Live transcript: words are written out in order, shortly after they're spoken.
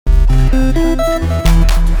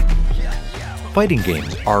Fighting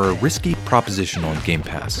games are a risky proposition on Game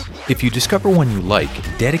Pass. If you discover one you like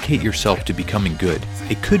and dedicate yourself to becoming good,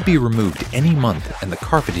 it could be removed any month and the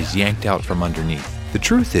carpet is yanked out from underneath. The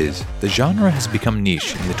truth is, the genre has become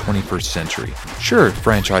niche in the 21st century. Sure,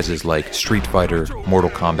 franchises like Street Fighter, Mortal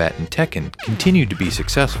Kombat, and Tekken continue to be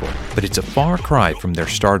successful, but it's a far cry from their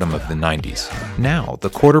stardom of the 90s. Now, the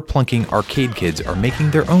quarter-plunking arcade kids are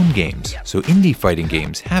making their own games, so indie fighting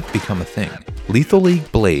games have become a thing. Lethal League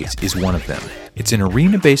Blaze is one of them. It's an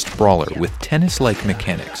arena-based brawler with tennis-like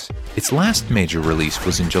mechanics. Its last major release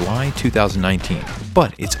was in July 2019,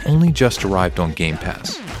 but it's only just arrived on Game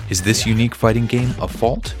Pass. Is this unique fighting game a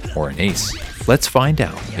fault or an ace? Let's find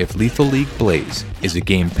out if Lethal League Blaze is a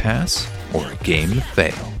Game Pass or a game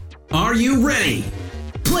fail. Are you ready?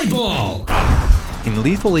 Play ball! In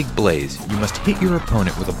Lethal League Blaze, you must hit your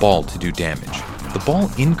opponent with a ball to do damage. The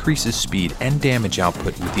ball increases speed and damage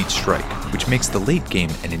output with each strike, which makes the late game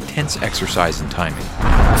an intense exercise in timing.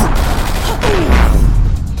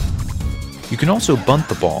 You can also bunt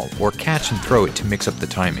the ball or catch and throw it to mix up the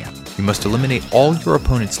timing. You must eliminate all your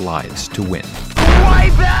opponent's lives to win.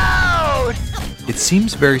 Wipe out! It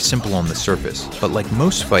seems very simple on the surface, but like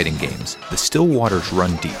most fighting games, the still waters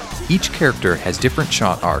run deep. Each character has different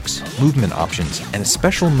shot arcs, movement options, and a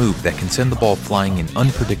special move that can send the ball flying in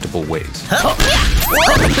unpredictable ways.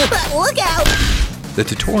 Look out! The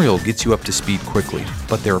tutorial gets you up to speed quickly,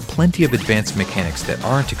 but there are plenty of advanced mechanics that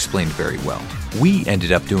aren't explained very well. We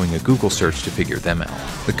ended up doing a Google search to figure them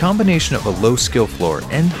out. The combination of a low skill floor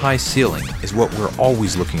and high ceiling is what we're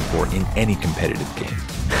always looking for in any competitive game.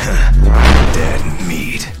 Dead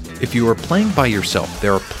meat. If you are playing by yourself,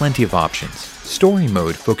 there are plenty of options. Story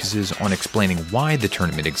mode focuses on explaining why the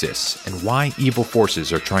tournament exists and why evil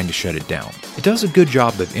forces are trying to shut it down. It does a good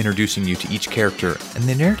job of introducing you to each character, and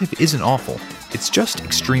the narrative isn't awful. It's just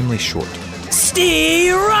extremely short.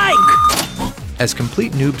 Strike! As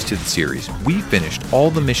complete noobs to the series, we finished all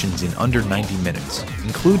the missions in under 90 minutes,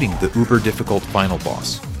 including the uber-difficult final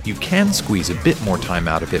boss. You can squeeze a bit more time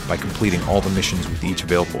out of it by completing all the missions with each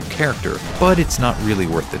available character, but it's not really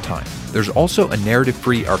worth the time. There's also a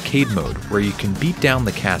narrative-free arcade mode where you can beat down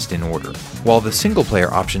the cast in order. While the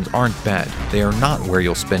single-player options aren't bad, they are not where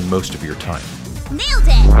you'll spend most of your time. Nailed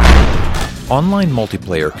it! Online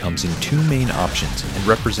multiplayer comes in two main options and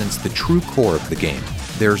represents the true core of the game.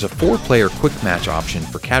 There's a 4-player quick match option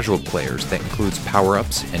for casual players that includes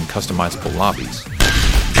power-ups and customizable lobbies.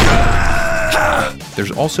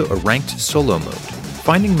 There's also a ranked solo mode.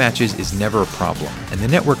 Finding matches is never a problem, and the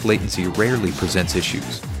network latency rarely presents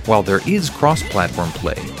issues. While there is cross-platform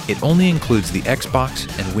play, it only includes the Xbox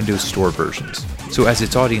and Windows Store versions. So as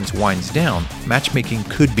its audience winds down, matchmaking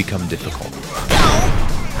could become difficult.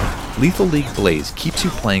 Lethal League Blaze keeps you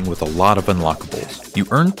playing with a lot of unlockables. You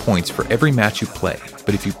earn points for every match you play,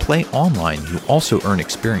 but if you play online, you also earn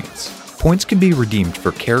experience. Points can be redeemed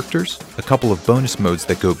for characters, a couple of bonus modes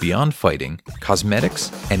that go beyond fighting,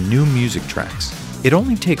 cosmetics, and new music tracks. It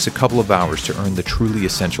only takes a couple of hours to earn the truly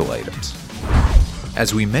essential items.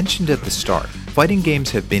 As we mentioned at the start, fighting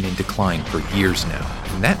games have been in decline for years now,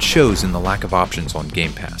 and that shows in the lack of options on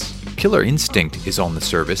Game Pass. Killer Instinct is on the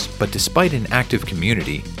service, but despite an active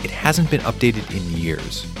community, it hasn't been updated in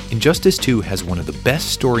years. Injustice 2 has one of the best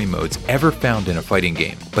story modes ever found in a fighting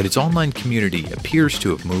game, but its online community appears to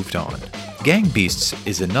have moved on. Gang Beasts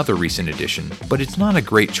is another recent addition, but it's not a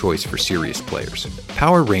great choice for serious players.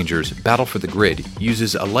 Power Rangers Battle for the Grid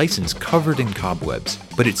uses a license covered in cobwebs,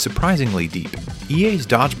 but it's surprisingly deep. EA's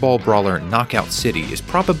dodgeball brawler Knockout City is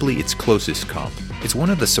probably its closest comp. It's one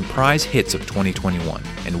of the surprise hits of 2021,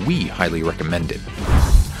 and we highly recommend it.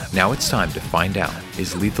 Now it's time to find out,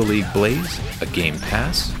 is Lethal League Blaze a Game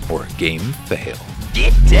Pass or a game fail?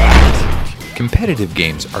 Get that! Competitive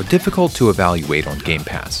games are difficult to evaluate on Game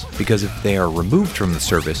Pass, because if they are removed from the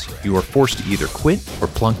service, you are forced to either quit or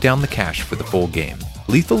plunk down the cash for the full game.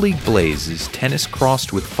 Lethal League Blaze's tennis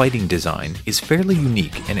crossed with fighting design is fairly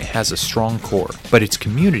unique and it has a strong core, but its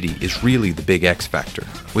community is really the big X factor.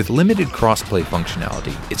 With limited crossplay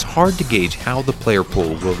functionality, it's hard to gauge how the player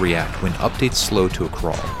pool will react when updates slow to a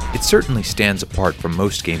crawl. It certainly stands apart from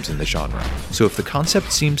most games in the genre, so if the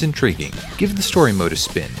concept seems intriguing, give the story mode a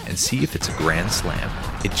spin and see if it's a grand slam.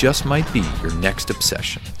 It just might be your next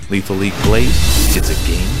obsession. Lethal League Blaze, it's a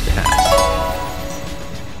Game Pass.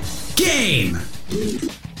 Game!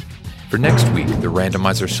 For next week, the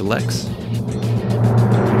randomizer selects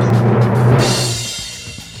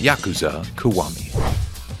Yakuza Kiwami.